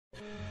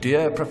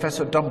Dear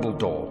Professor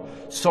Dumbledore,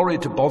 sorry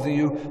to bother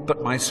you,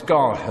 but my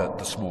scar hurt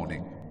this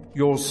morning.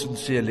 Yours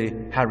sincerely,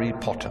 Harry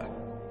Potter.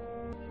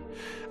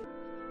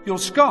 Your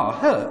scar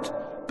hurt?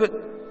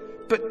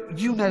 But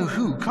you know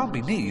who can't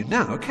be near you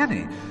now, can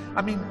he?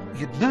 I mean,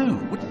 you'd know,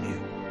 wouldn't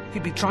you?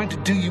 He'd be trying to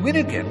do you in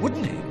again,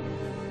 wouldn't he?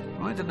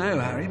 I don't know,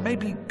 Harry.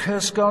 Maybe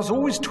cursed scars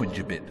always twinge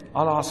a bit.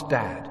 I'll ask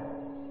Dad.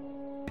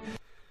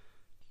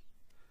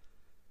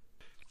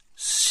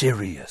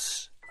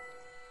 Sirius.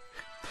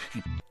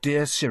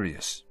 Dear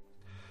Sirius,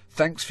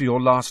 thanks for your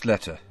last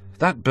letter.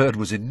 That bird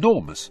was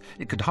enormous.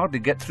 It could hardly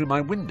get through my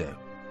window.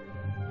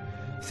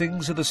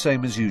 Things are the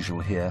same as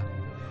usual here.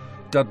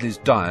 Dudley's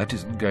diet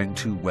isn't going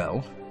too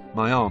well.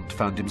 My aunt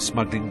found him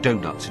smuggling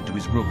doughnuts into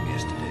his room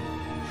yesterday.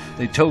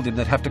 They told him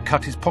they'd have to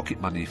cut his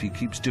pocket money if he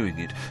keeps doing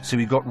it, so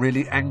he got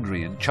really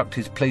angry and chucked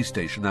his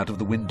PlayStation out of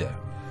the window.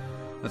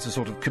 That's a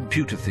sort of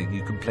computer thing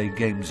you can play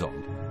games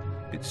on.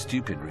 Bit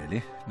stupid,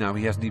 really. Now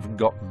he hasn't even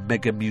got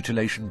Mega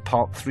Mutilation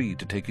Part 3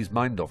 to take his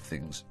mind off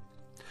things.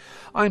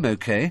 I'm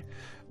okay,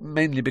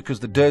 mainly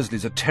because the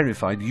Dursleys are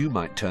terrified you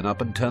might turn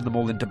up and turn them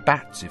all into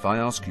bats if I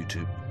ask you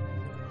to.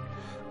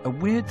 A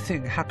weird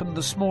thing happened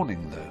this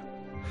morning, though.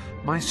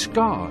 My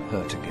scar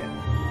hurt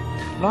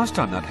again. Last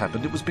time that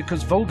happened, it was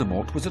because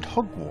Voldemort was at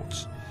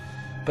Hogwarts.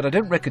 But I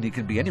don't reckon he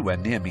can be anywhere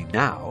near me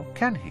now,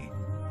 can he?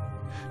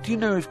 Do you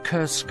know if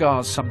cursed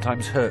scars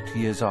sometimes hurt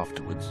years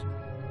afterwards?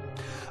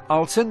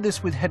 I'll send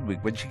this with Hedwig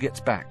when she gets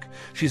back.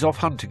 She's off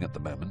hunting at the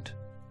moment.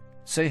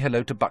 Say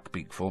hello to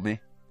Buckbeak for me.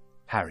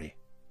 Harry.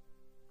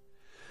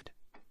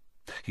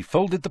 He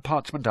folded the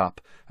parchment up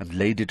and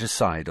laid it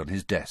aside on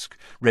his desk,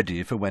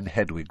 ready for when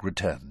Hedwig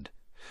returned.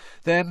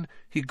 Then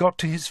he got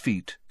to his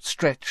feet,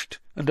 stretched,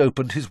 and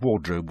opened his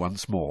wardrobe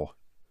once more.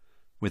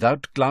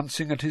 Without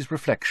glancing at his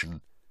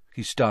reflection,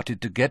 he started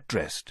to get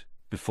dressed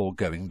before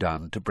going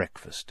down to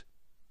breakfast.